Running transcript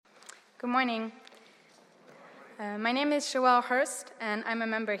Good morning. My name is Joelle Hurst, and I'm a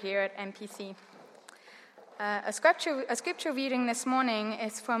member here at MPC. A scripture reading this morning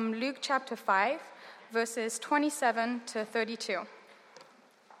is from Luke chapter 5, verses 27 to 32.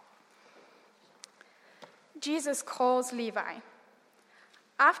 Jesus calls Levi.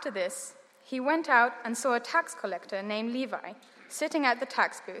 After this, he went out and saw a tax collector named Levi sitting at the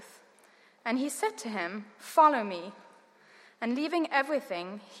tax booth. And he said to him, "Follow me." And leaving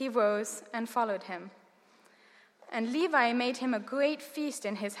everything, he rose and followed him. And Levi made him a great feast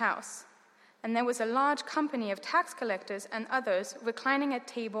in his house. And there was a large company of tax collectors and others reclining at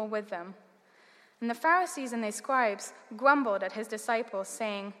table with them. And the Pharisees and the scribes grumbled at his disciples,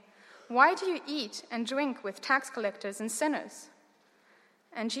 saying, "Why do you eat and drink with tax collectors and sinners?"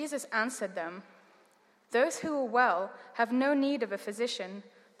 And Jesus answered them, "Those who are well have no need of a physician,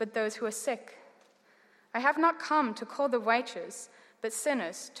 but those who are sick. I have not come to call the righteous, but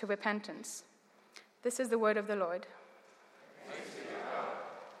sinners to repentance." This is the word of the Lord.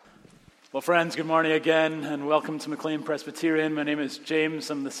 Well, friends, good morning again, and welcome to McLean Presbyterian. My name is James.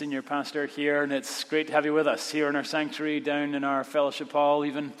 I'm the senior pastor here, and it's great to have you with us here in our sanctuary, down in our fellowship hall,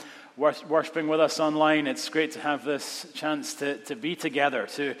 even worshiping with us online. It's great to have this chance to be together,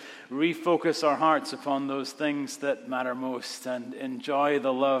 to refocus our hearts upon those things that matter most and enjoy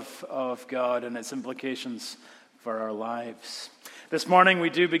the love of God and its implications for our lives. This morning we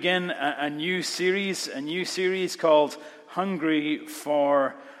do begin a new series called Hungry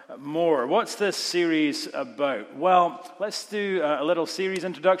for More. What's this series about? Well, let's do a little series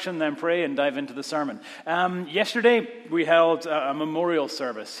introduction, then pray and dive into the sermon. Yesterday we held a memorial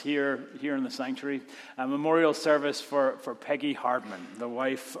service here in the sanctuary, a memorial service for Peggy Hardman, the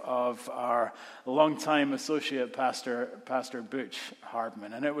wife of our longtime associate Pastor Butch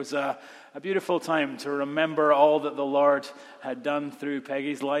Hardman. And it was a beautiful time to remember all that the Lord had done through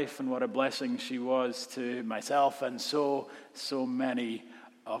Peggy's life and what a blessing she was to myself and so many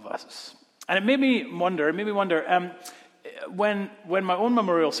of us. And it made me wonder, when my own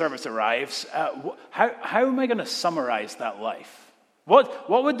memorial service arrives, how am I going to summarize that life? What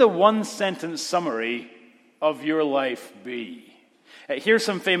would the one-sentence summary of your life be? Here's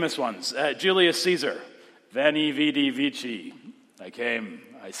some famous ones. Julius Caesar, Veni, Vidi, Vici. I came,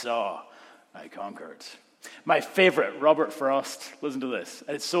 I saw, I conquered. My favorite, Robert Frost. Listen to this.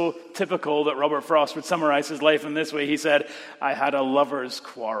 It's so typical that Robert Frost would summarize his life in this way. He said, "I had a lover's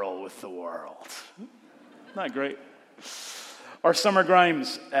quarrel with the world." Isn't that great? Or Summer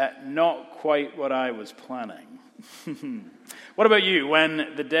Grimes, "Not quite what I was planning." What about you?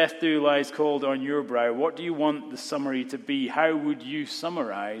 When the death dew lies cold on your brow, what do you want the summary to be? How would you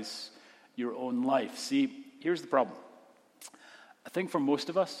summarize your own life? See, here's the problem. I think most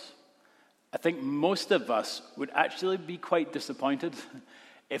of us would actually be quite disappointed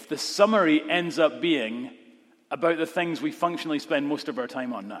if the summary ends up being about the things we functionally spend most of our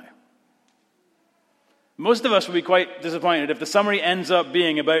time on now. Most of us would be quite disappointed if the summary ends up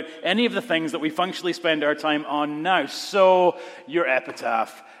being about any of the things that we functionally spend our time on now. So, your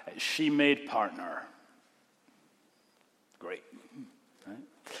epitaph, she made partner. Great.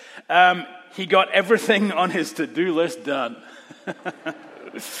 Right? He got everything on his to-do list done.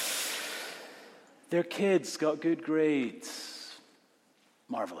 Their kids got good grades.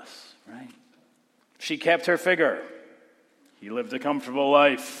 Marvelous, right? She kept her figure. He lived a comfortable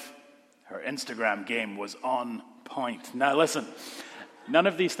life. Her Instagram game was on point. Now listen, none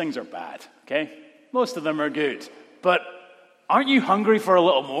of these things are bad, okay? Most of them are good. But aren't you hungry for a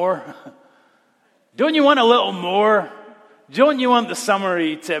little more? Don't you want a little more? Don't you want the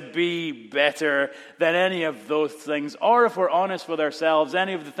summary to be better than any of those things? Or if we're honest with ourselves,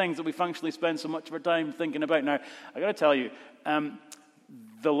 any of the things that we functionally spend so much of our time thinking about. Now, I got to tell you,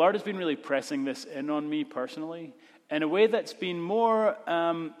 the Lord has been really pressing this in on me personally in a way that's been more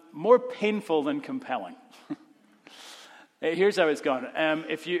painful than compelling. Here's how it's gone.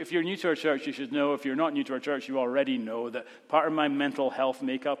 If you're new to our church, you should know. If you're not new to our church, you already know that part of my mental health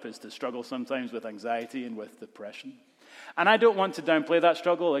makeup is to struggle sometimes with anxiety and with depression. And I don't want to downplay that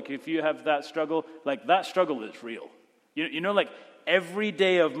struggle. Like, if you have that struggle, that struggle is real. You know, every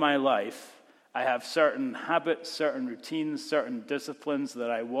day of my life, I have certain habits, certain routines, certain disciplines that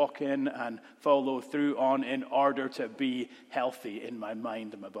I walk in and follow through on in order to be healthy in my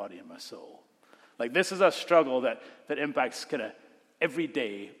mind and my body and my soul. This is a struggle that impacts kind of every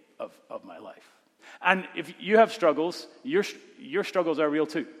day of my life. And if you have struggles, your struggles are real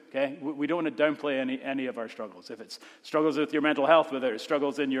too. Okay, we don't want to downplay any of our struggles. If it's struggles with your mental health, whether it's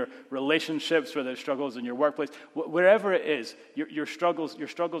struggles in your relationships, whether it's struggles in your workplace, wherever it is, your struggles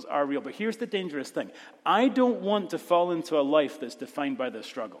are real. But here's the dangerous thing: I don't want to fall into a life that's defined by this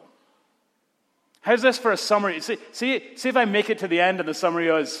struggle. How's this for a summary? See if I make it to the end and the summary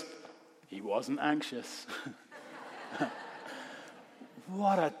is, he wasn't anxious.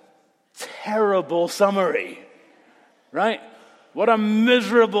 What a terrible summary, right? What a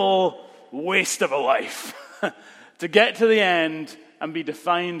miserable waste of a life to get to the end and be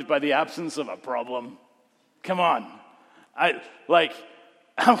defined by the absence of a problem. Come on. I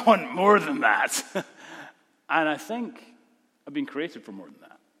want more than that. And I think I've been created for more than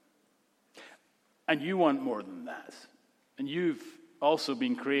that. And you want more than that. And you've also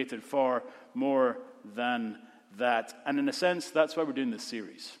been created for more than that. And in a sense, that's why we're doing this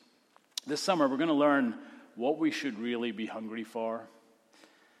series. This summer, we're going to learn what we should really be hungry for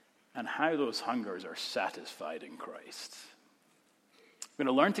and how those hungers are satisfied in Christ. We're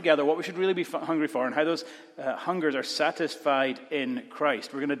going to learn together what we should really be hungry for and how those hungers are satisfied in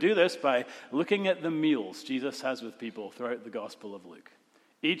Christ. We're going to do this by looking at the meals Jesus has with people throughout the Gospel of Luke.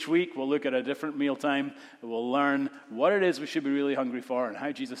 Each week, we'll look at a different mealtime, and we'll learn what it is we should be really hungry for and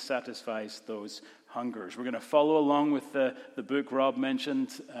how Jesus satisfies those hungers. We're going to follow along with the book Rob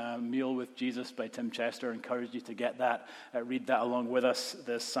mentioned, Meal with Jesus by Tim Chester. I encourage you to get that, read that along with us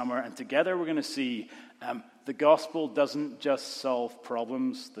this summer. And together we're going to see the gospel doesn't just solve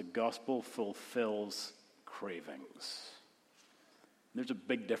problems, the gospel fulfills cravings. There's a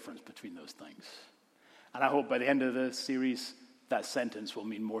big difference between those things. And I hope by the end of the series, that sentence will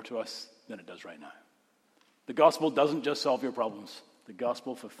mean more to us than it does right now. The gospel doesn't just solve your problems. The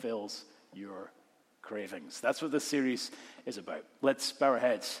gospel fulfills your cravings. That's what this series is about. Let's bow our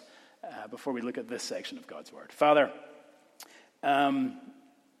heads before we look at this section of God's word. Father,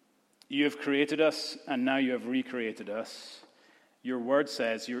 you have created us, and now you have recreated us. Your word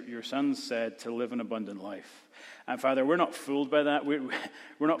says, your son said, to live an abundant life. And Father, we're not fooled by that. We're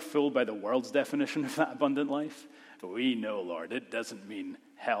not fooled by the world's definition of that abundant life. We know, Lord, it doesn't mean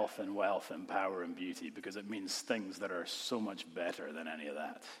health and wealth and power and beauty, because it means things that are so much better than any of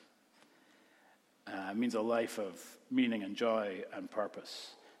that. It means a life of meaning and joy and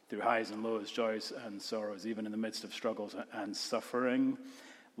purpose through highs and lows, joys and sorrows, even in the midst of struggles and suffering.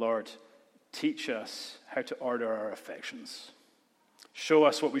 Lord, teach us how to order our affections. Show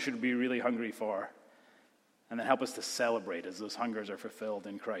us what we should be really hungry for. And then help us to celebrate as those hungers are fulfilled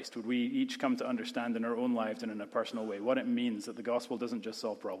in Christ. Would we each come to understand in our own lives and in a personal way what it means that the gospel doesn't just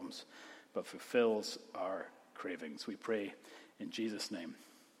solve problems, but fulfills our cravings. We pray in Jesus' name.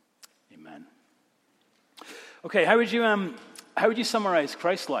 Amen. Okay, how would you summarize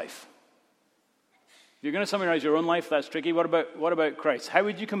Christ's life? If you're going to summarize your own life, that's tricky. What about Christ? How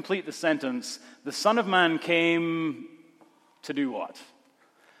would you complete the sentence, the Son of Man came to do what?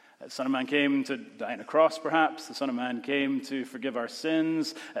 The Son of Man came to die on a cross, perhaps. The Son of Man came to forgive our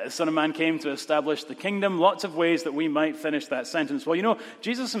sins. The Son of Man came to establish the kingdom. Lots of ways that we might finish that sentence. Well, you know,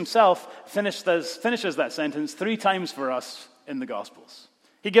 Jesus himself finishes that sentence 3 times for us in the Gospels.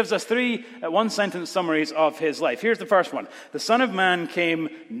 He gives us 3 one-sentence summaries of his life. Here's the first one. The Son of Man came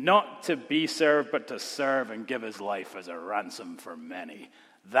not to be served, but to serve and give his life as a ransom for many.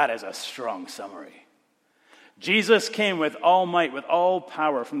 That is a strong summary. Jesus came with all might, with all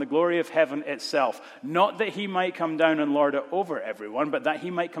power from the glory of heaven itself. Not that he might come down and lord it over everyone, but that he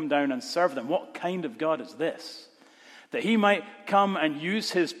might come down and serve them. What kind of God is this? That he might come and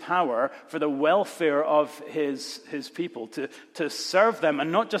use his power for the welfare of his people, to serve them,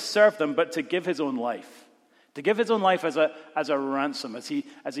 and not just serve them, but to give his own life. To give his own life as a ransom, as he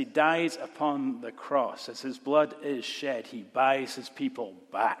dies upon the cross, as his blood is shed, he buys his people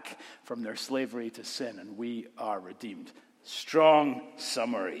back from their slavery to sin, and we are redeemed. Strong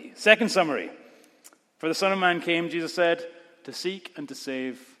summary. Second summary. For the Son of Man came, Jesus said, to seek and to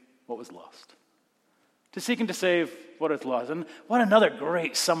save what was lost. To seek and to save what is lost. And what another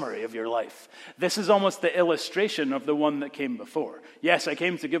great summary of your life. This is almost the illustration of the one that came before. Yes, I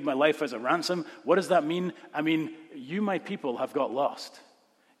came to give my life as a ransom. What does that mean? I mean, you, my people, have got lost.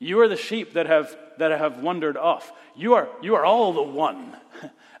 You are the sheep that have wandered off. You are all the one.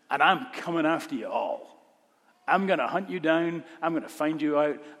 And I'm coming after you all. I'm going to hunt you down. I'm going to find you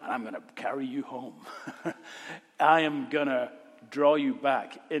out. And I'm going to carry you home. I am going to draw you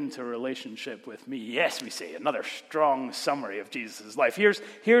back into relationship with me. Yes, we say, another strong summary of Jesus' life.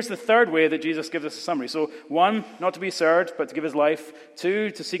 Here's the third way that Jesus gives us a summary. So 1, not to be served, but to give his life.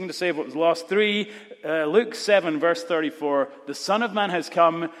 2, to seek and to save what was lost. 3, Luke 7, verse 34, the Son of Man has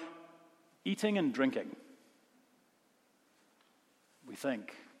come eating and drinking. We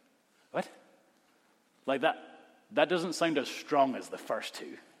think, what? Like that doesn't sound as strong as the first 2,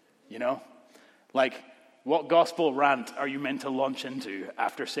 you know? Like, what gospel rant are you meant to launch into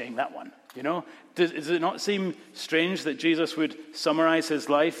after saying that one? You know, does it not seem strange that Jesus would summarize his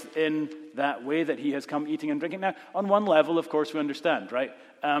life in that way, that he has come eating and drinking. Now, on one level, of course, we understand, right?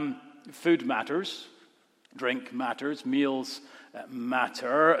 Food matters, drink matters, meals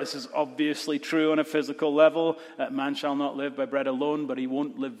matter. This is obviously true on a physical level. Man shall not live by bread alone, but he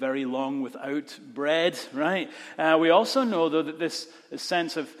won't live very long without bread, right? We also know, though, that this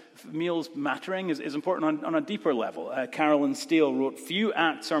sense of meals mattering is important on a deeper level. Carolyn Steele wrote, "Few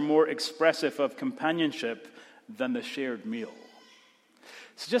acts are more expressive of companionship than the shared meal."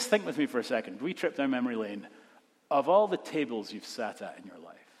 So just think with me for a second. We trip down memory lane. Of all the tables you've sat at in your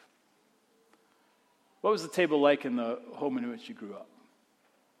life, what was the table like in the home in which you grew up?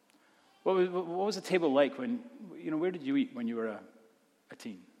 What was the table like when, where did you eat when you were a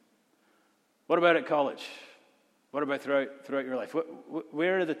teen? What about at college? What about throughout your life?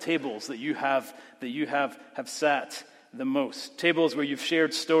 Where are the tables that you have sat the most? Tables where you've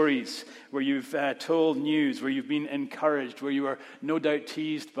shared stories, where you've told news, where you've been encouraged, where you were no doubt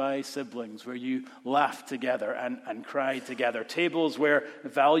teased by siblings, where you laughed together and cried together. Tables where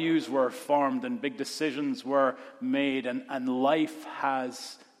values were formed and big decisions were made and life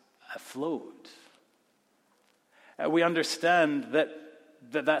has flowed. We understand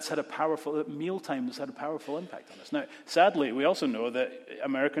that's had that mealtime has had a powerful impact on us. Now, sadly, we also know that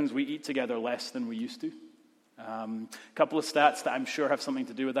Americans, we eat together less than we used to. A couple of stats that I'm sure have something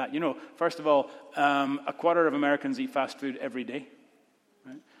to do with that. First of all, a quarter of Americans eat fast food every day.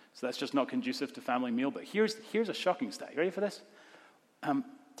 Right? So that's just not conducive to family meal. But here's a shocking stat. You ready for this?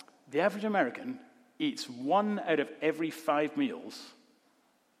 The average American eats 1 out of every 5 meals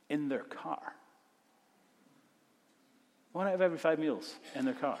in their car. 1 out of every 5 meals in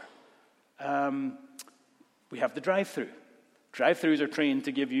their car. We have the drive-thru. Drive-thrus are trained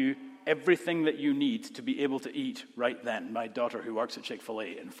to give you everything that you need to be able to eat right then. My daughter, who works at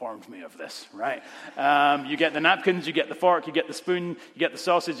Chick-fil-A, informed me of this, right? You get the napkins, you get the fork, you get the spoon, you get the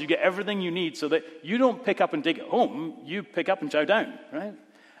sausage, you get everything you need so that you don't pick up and take it home, you pick up and chow down, right?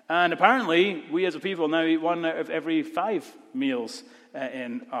 And apparently, we as a people now eat 1 out of every 5 meals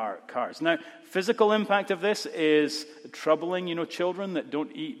in our cars. Now, physical impact of this is troubling. Children that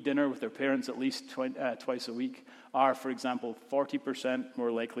don't eat dinner with their parents at least twice a week are, for example, 40%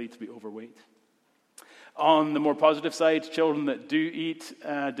 more likely to be overweight. On the more positive side, children that do eat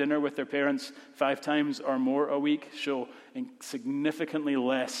dinner with their parents 5 times or more a week show significantly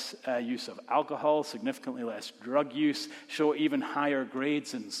less use of alcohol, significantly less drug use, show even higher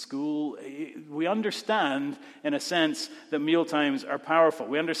grades in school. We understand, in a sense, that meal times are powerful.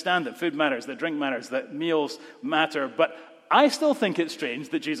 We understand that food matters, that drink matters, that meals matter. But I still think it's strange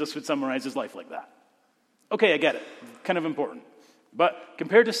that Jesus would summarize his life like that. Okay, I get it. Kind of important. But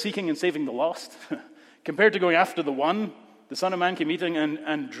compared to seeking and saving the lost, compared to going after the one, the Son of Man came eating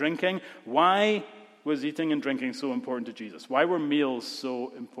and drinking. Why was eating and drinking so important to Jesus? Why were meals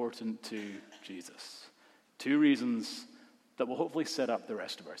so important to Jesus? 2 reasons that will hopefully set up the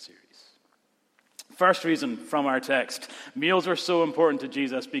rest of our series. First reason from our text, meals are so important to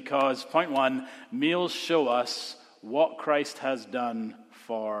Jesus because, point 1, meals show us what Christ has done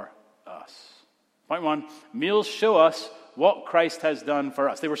for us. Point 1, meals show us what Christ has done for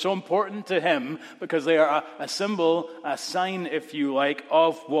us. They were so important to him because they are a symbol, a sign, if you like,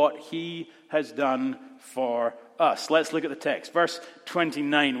 of what he has done for us. Let's look at the text. Verse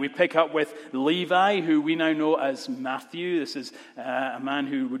 29, we pick up with Levi, who we now know as Matthew. This is a man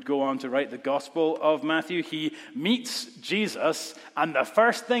who would go on to write the Gospel of Matthew. He meets Jesus, and the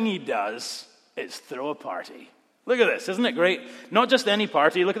first thing he does is throw a party. Look at this, isn't it great? Not just any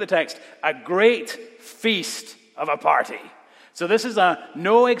party, look at the text. A great feast of a party. So this is a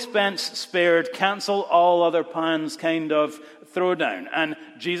no expense spared, cancel all other plans kind of throwdown. And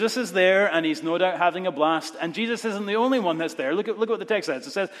Jesus is there, and he's no doubt having a blast. And Jesus isn't the only one that's there. Look at what the text says.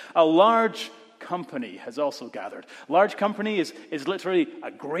 It says, a large company has also gathered. Large company is literally a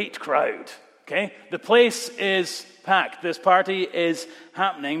great crowd. Okay? The place is packed. This party is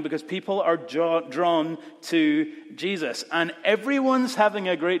happening because people are drawn to Jesus. And everyone's having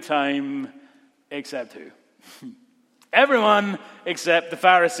a great time except who? Everyone except the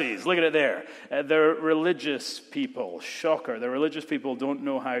Pharisees. Look at it there. They're religious people. Shocker. The religious people don't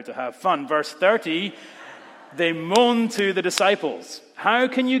know how to have fun. Verse 30, they moan to the disciples. How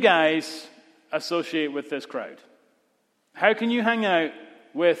can you guys associate with this crowd? How can you hang out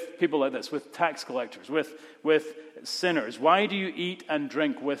with people like this, with tax collectors, with sinners? Why do you eat and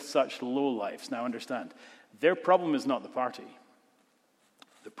drink with such lowlifes? Now understand, their problem is not the party.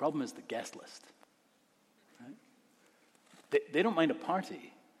 The problem is the guest list. They don't mind a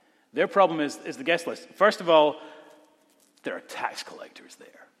party. Their problem is the guest list. First of all, there are tax collectors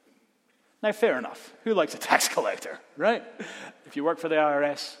there. Now, fair enough. Who likes a tax collector, right? If you work for the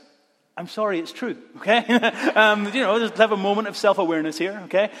IRS, I'm sorry, it's true, okay? Just have a moment of self-awareness here,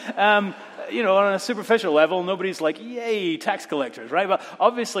 okay? On a superficial level, nobody's like, yay, tax collectors, right? But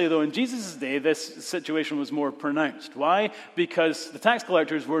obviously, though, in Jesus' day, this situation was more pronounced. Why? Because the tax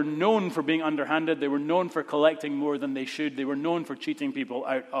collectors were known for being underhanded. They were known for collecting more than they should. They were known for cheating people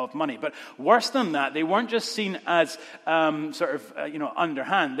out of money. But worse than that, they weren't just seen as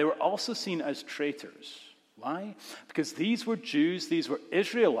underhand. They were also seen as traitors. Why? Because these were Jews, these were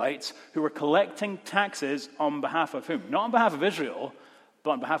Israelites who were collecting taxes on behalf of whom? Not on behalf of Israel,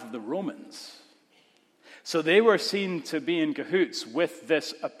 but on behalf of the Romans. So they were seen to be in cahoots with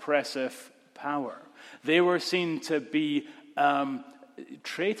this oppressive power. They were seen to be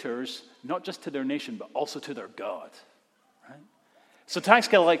traitors, not just to their nation, but also to their God. Right? So tax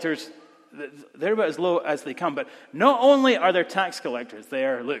collectors, they're about as low as they come. But not only are there tax collectors, they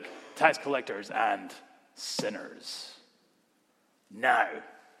are, look, tax collectors and sinners. Now,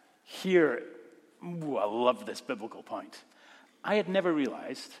 here, I love this biblical point. I had never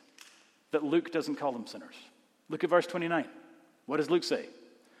realized that Luke doesn't call them sinners. Look at verse 29. What does Luke say?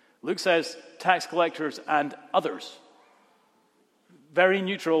 Luke says tax collectors and others. Very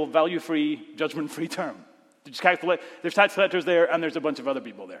neutral, value-free, judgment-free term. There's tax collectors there and there's a bunch of other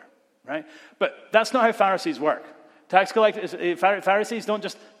people there, right? But that's not how Pharisees work. Tax collectors, Pharisees don't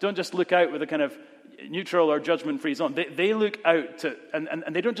just look out with a kind of neutral or judgment-free zone. They look out to, and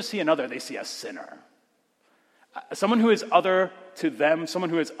they don't just see another, they see a sinner. Someone who is other to them, someone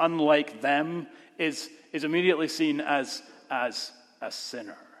who is unlike them, is immediately seen as a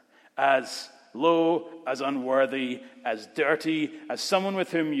sinner, as low, as unworthy, as dirty, as someone with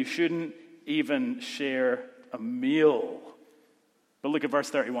whom you shouldn't even share a meal. But look at verse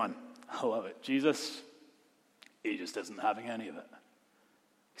 31. I love it. Jesus, he just isn't having any of it.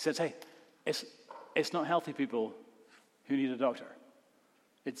 He says, hey, it's not healthy people who need a doctor.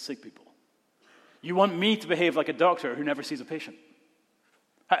 It's sick people. You want me to behave like a doctor who never sees a patient.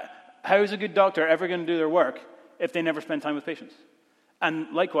 How is a good doctor ever going to do their work if they never spend time with patients?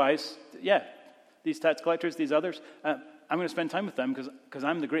 And likewise, these tax collectors, these others, I'm going to spend time with them because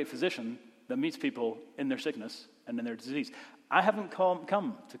I'm the great physician that meets people in their sickness and in their disease. I haven't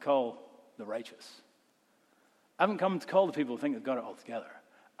come to call the righteous. I haven't come to call the people who think they've got it all together.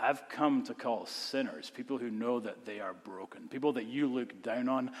 I've come to call sinners, people who know that they are broken, people that you look down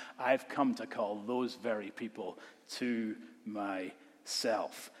on. I've come to call those very people to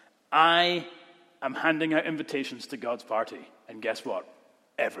myself. I am handing out invitations to God's party, and guess what?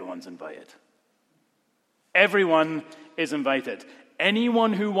 Everyone's invited. Everyone is invited.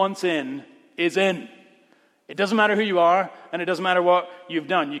 Anyone who wants in is in. It doesn't matter who you are, and it doesn't matter what you've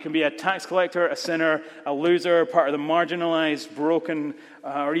done. You can be a tax collector, a sinner, a loser, part of the marginalized, broken,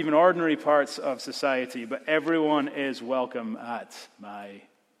 or even ordinary parts of society, but everyone is welcome at my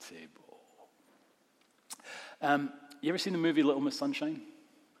table. You ever seen the movie Little Miss Sunshine?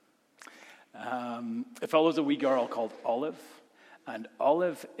 It follows a wee girl called Olive, and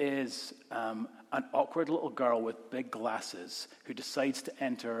Olive is an awkward little girl with big glasses who decides to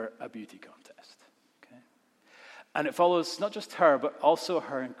enter a beauty contest. And it follows not just her, but also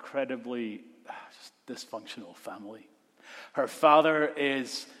her incredibly dysfunctional family. Her father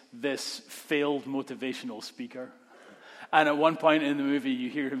is this failed motivational speaker. And at one point in the movie, you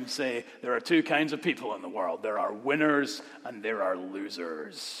hear him say, there are two kinds of people in the world. There are winners and there are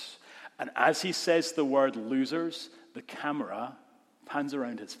losers. And as he says the word losers, the camera pans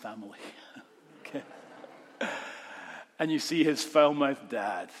around his family. Okay. And you see his foul-mouthed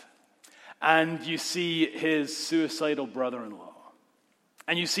dad. And you see his suicidal brother-in-law.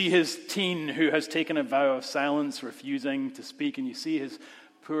 And you see his teen who has taken a vow of silence, refusing to speak. And you see his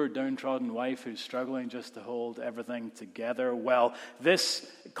poor downtrodden wife who's struggling just to hold everything together. Well, this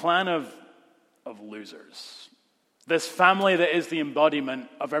clan of losers, this family that is the embodiment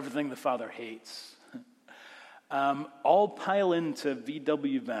of everything the father hates, all pile into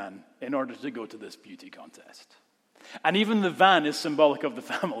VW van in order to go to this beauty contest. And even the van is symbolic of the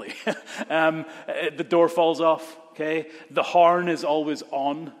family. The door falls off, okay? The horn is always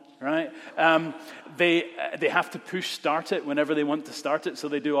on, right? They have to push start it whenever they want to start it, so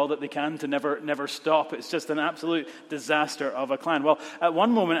they do all that they can to never stop. It's just an absolute disaster of a clan. Well, at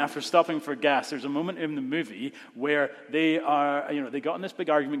one moment after stopping for gas, there's a moment in the movie where they got in this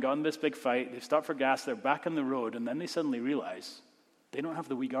big argument, got in this big fight, they stop for gas, they're back on the road, and then they suddenly realize they don't have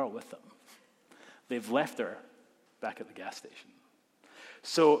the wee girl with them. They've left her back at the gas station.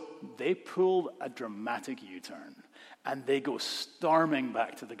 So they pulled a dramatic U-turn and they go storming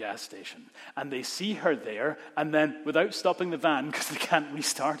back to the gas station. And they see her there, and then without stopping the van, because they can't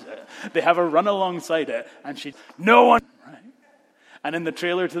restart it, they have her run alongside it, and no one, right? And in the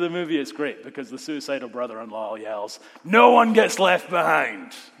trailer to the movie, it's great because the suicidal brother-in-law yells, "No one gets left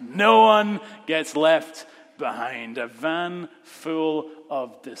behind! No one gets left behind." A van full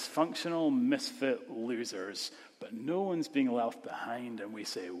of dysfunctional, misfit losers, but no one's being left behind, and we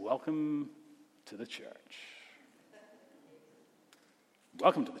say, "Welcome to the church."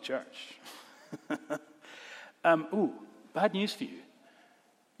 Welcome to the church. Bad news for you.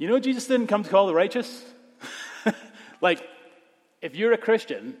 You know Jesus didn't come to call the righteous? Like, if you're a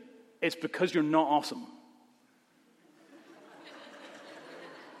Christian, it's because you're not awesome.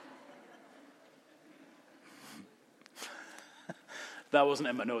 That wasn't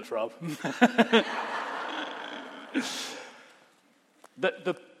in my notes, Rob.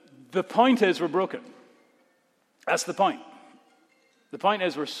 The point is we're broken. That's the point. The point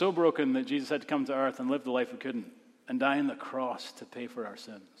is we're so broken that Jesus had to come to earth and live the life we couldn't and die on the cross to pay for our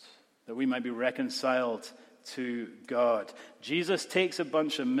sins, that we might be reconciled to God. Jesus takes a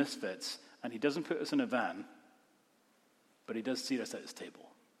bunch of misfits and he doesn't put us in a van, but he does seat us at his table.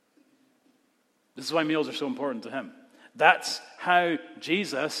 This is why meals are so important to him. That's how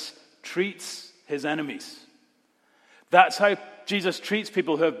Jesus treats his enemies. That's how Jesus treats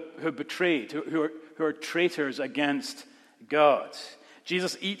people who have betrayed, who are traitors against God.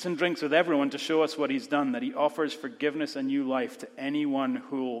 Jesus eats and drinks with everyone to show us what he's done, that he offers forgiveness and new life to anyone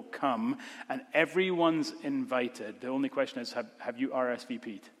who will come, and everyone's invited. The only question is, have you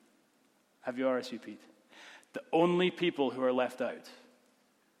RSVP'd? Have you RSVP'd? The only people who are left out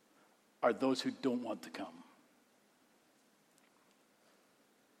are those who don't want to come.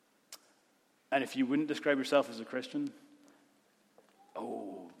 And if you wouldn't describe yourself as a Christian,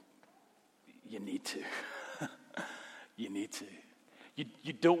 you need to. You need to.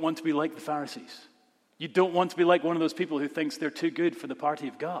 You don't want to be like the Pharisees. You don't want to be like one of those people who thinks they're too good for the party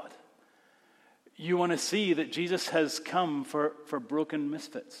of God. You want to see that Jesus has come for broken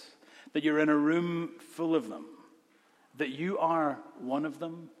misfits, that you're in a room full of them, that you are one of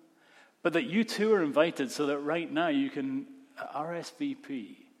them, but that you too are invited so that right now you can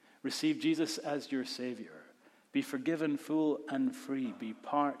RSVP, receive Jesus as your Savior, be forgiven full and free, be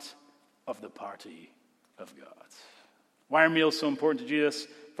part of the party of God. Why are meals so important to Jesus?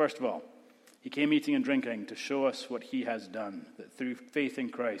 First of all, he came eating and drinking to show us what he has done, that through faith in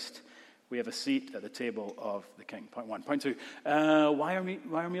Christ, we have a seat at the table of the King. Point one. Point two, why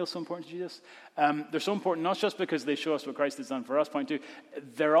are meals so important to Jesus? They're so important not just because they show us what Christ has done for us. Point two,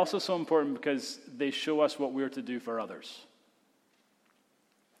 they're also so important because they show us what we're to do for others.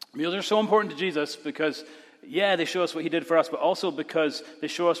 Meals are so important to Jesus because, they show us what he did for us, but also because they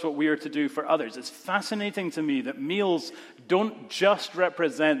show us what we are to do for others. It's fascinating to me that meals don't just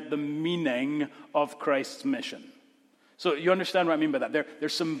represent the meaning of Christ's mission. So you understand what I mean by that. They're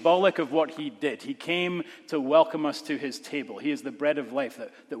symbolic of what he did. He came to welcome us to his table. He is the bread of life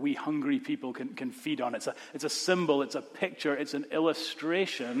that we hungry people can feed on. It's a symbol, it's a picture, it's an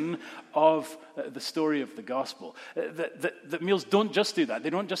illustration of the story of the gospel. The meals don't just do that. They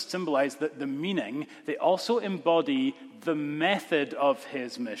don't just symbolize the meaning. They also embody the method of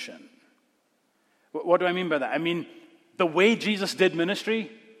his mission. What do I mean by that? I mean, the way Jesus did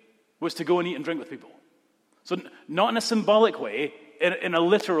ministry was to go and eat and drink with people. So not in a symbolic way, in a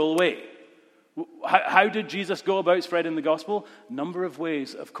literal way. How did Jesus go about spreading the gospel? Number of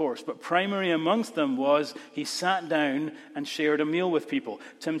ways, of course, but primary amongst them was he sat down and shared a meal with people.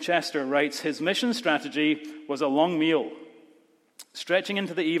 Tim Chester writes, his mission strategy was a long meal, stretching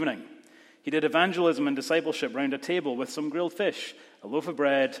into the evening. He did evangelism and discipleship round a table with some grilled fish, a loaf of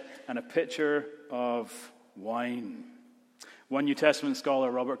bread, and a pitcher of wine. One New Testament scholar,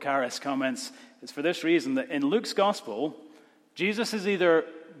 Robert Karras, comments, it's for this reason that in Luke's gospel, Jesus is either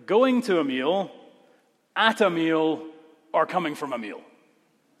going to a meal, at a meal, or coming from a meal.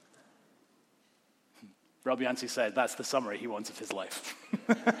 Rob Yancey said that's the summary he wants of his life.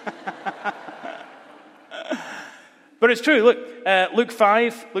 But it's true. Look, Luke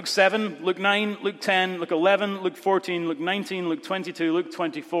 5, Luke 7, Luke 9, Luke 10, Luke 11, Luke 14, Luke 19, Luke 22, Luke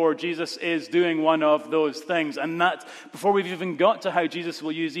 24. Jesus is doing one of those things. And that, before we've even got to how Jesus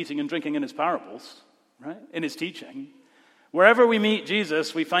will use eating and drinking in his parables, right, in his teaching, wherever we meet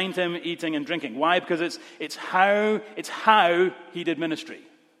Jesus, we find him eating and drinking. Why? Because it's how he did ministry.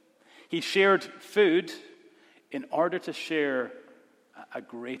 He shared food in order to share a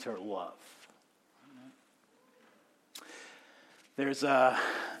greater love. There's a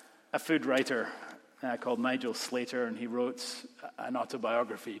food writer called Nigel Slater, and he wrote an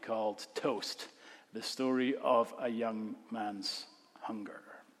autobiography called Toast, the story of a young man's hunger.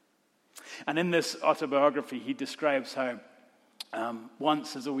 And in this autobiography, he describes how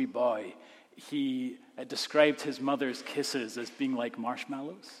once as a wee boy, he described his mother's kisses as being like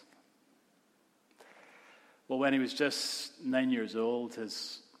marshmallows. Well, when he was just 9 years old,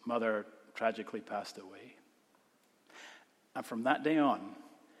 his mother tragically passed away. And from that day on,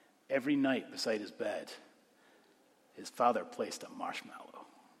 every night beside his bed, his father placed a marshmallow.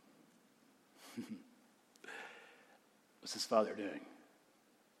 What's his father doing?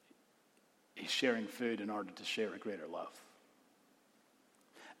 He's sharing food in order to share a greater love.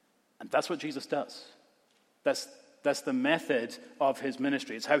 And that's what Jesus does. That's the method of his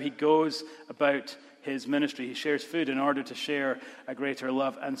ministry. It's how he goes about his ministry. He shares food in order to share a greater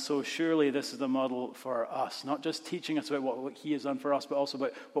love. And so surely this is the model for us, not just teaching us about what he has done for us, but also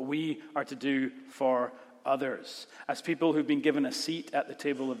about what we are to do for others. As people who've been given a seat at the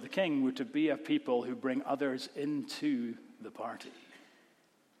table of the king, we're to be a people who bring others into the party.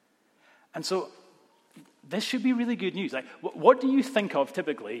 And so this should be really good news. Like, what do you think of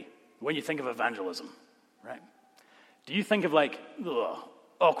typically when you think of evangelism, right? Do you think of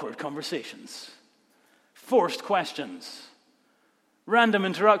awkward conversations, forced questions, random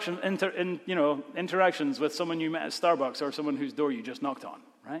interactions with someone you met at Starbucks or someone whose door you just knocked on,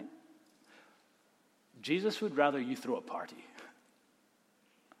 right? Jesus would rather you throw a party.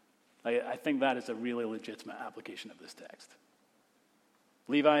 I think that is a really legitimate application of this text.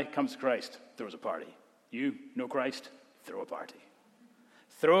 Levi comes to Christ, throws a party. You know Christ, throw a party.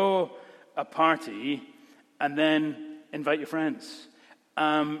 Throw a party and then invite your friends.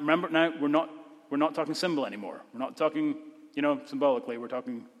 Remember now, we're not talking symbol anymore. We're not talking, symbolically. We're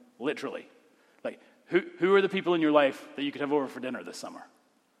talking literally. Like, who are the people in your life that you could have over for dinner this summer?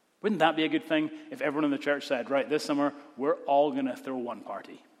 Wouldn't that be a good thing if everyone in the church said, right, this summer, we're all going to throw one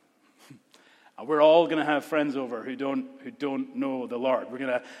party. And we're all going to have friends over who don't know the Lord. We're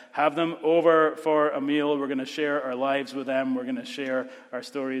going to have them over for a meal. We're going to share our lives with them. We're going to share our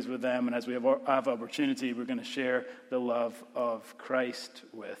stories with them. And as we have opportunity, we're going to share the love of Christ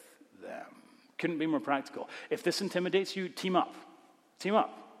with them. Couldn't be more practical. If this intimidates you, team up. Team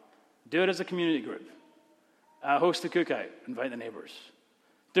up. Do it as a community group. Host a cookout. Invite the neighbors.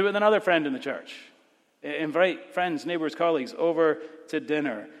 Do it with another friend in the church. Invite friends, neighbors, colleagues over to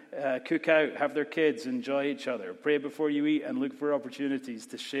dinner. Cook out, have their kids, enjoy each other. Pray before you eat and look for opportunities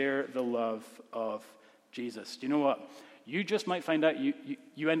to share the love of Jesus. Do you know what? You just might find out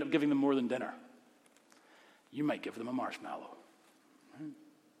you end up giving them more than dinner. You might give them a marshmallow.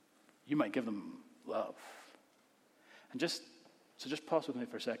 You might give them love. And just pause with me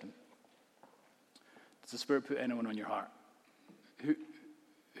for a second. Does the Spirit put anyone on your heart?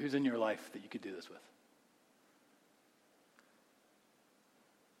 Who's in your life that you could do this with?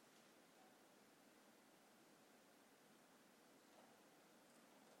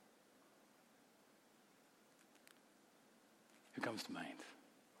 Who comes to mind?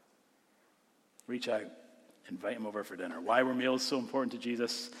 Reach out. Invite him over for dinner. Why were meals so important to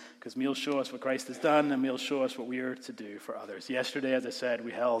Jesus? Because meals show us what Christ has done, and meals show us what we are to do for others. Yesterday, as I said,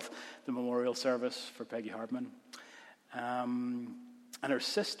 we held the memorial service for Peggy Hardman. And her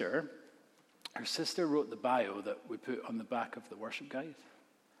sister wrote the bio that we put on the back of the worship guide.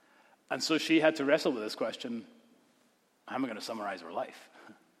 And so she had to wrestle with this question, how am I going to summarize her life?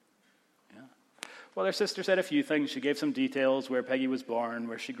 Yeah. Well, her sister said a few things. She gave some details, where Peggy was born,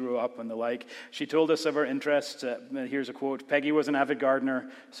 where she grew up, and the like. She told us of her interests. Here's a quote. Peggy was an avid gardener,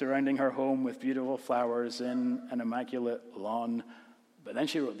 surrounding her home with beautiful flowers in an immaculate lawn. But then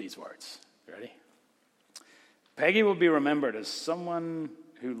she wrote these words. Ready? Peggy will be remembered as someone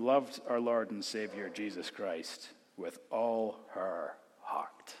who loved our Lord and Savior, Jesus Christ, with all her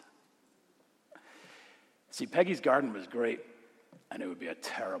heart. See, Peggy's garden was great, and it would be a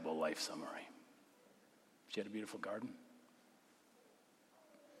terrible life summary. She had a beautiful garden.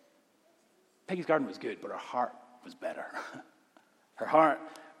 Peggy's garden was good, but her heart was better. Her heart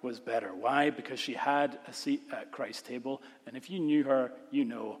was better. Why? Because she had a seat at Christ's table, and if you knew her, you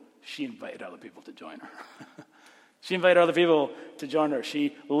know she invited other people to join her. She invited other people to join her.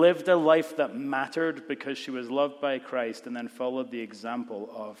 She lived a life that mattered because she was loved by Christ and then followed the example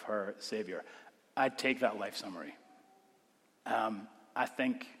of her Savior. I'd take that life summary. I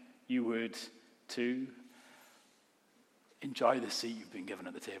think you would too. Enjoy the seat you've been given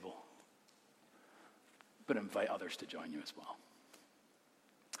at the table, but invite others to join you as well.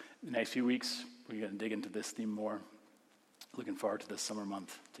 The next few weeks, we're going to dig into this theme more. Looking forward to this summer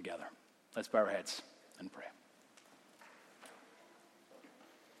month together. Let's bow our heads and pray.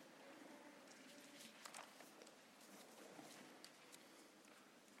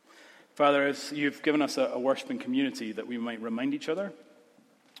 Father, as you've given us a worshiping community, that we might remind each other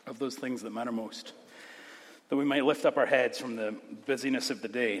of those things that matter most, that we might lift up our heads from the busyness of the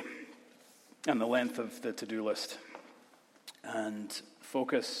day and the length of the to-do list, and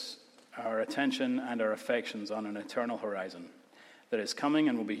focus our attention and our affections on an eternal horizon that is coming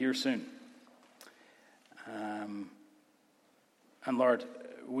and will be here soon. And Lord,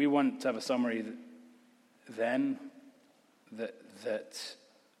 we want to have a summary then that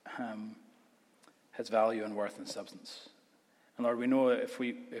has value and worth and substance. And Lord, we know if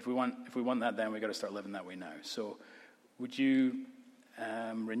we want that, then we've got to start living that way now. So would you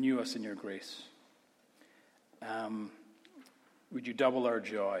renew us in your grace? Would you double our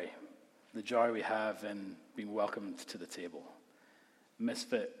joy, the joy we have in being welcomed to the table?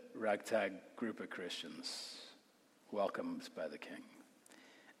 Misfit, ragtag group of Christians welcomed by the King.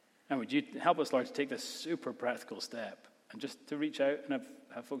 And would you help us, Lord, to take this super practical step and just to reach out and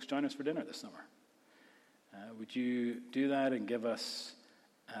have folks join us for dinner this summer? Would you do that and give us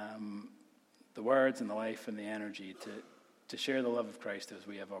the words and the life and the energy to share the love of Christ as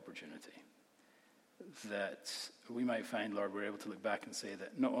we have opportunity? That we might find, Lord, we're able to look back and say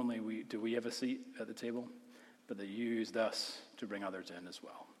that not only do we have a seat at the table, but that you used us to bring others in as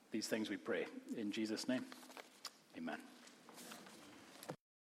well. These things we pray in Jesus' name. Amen.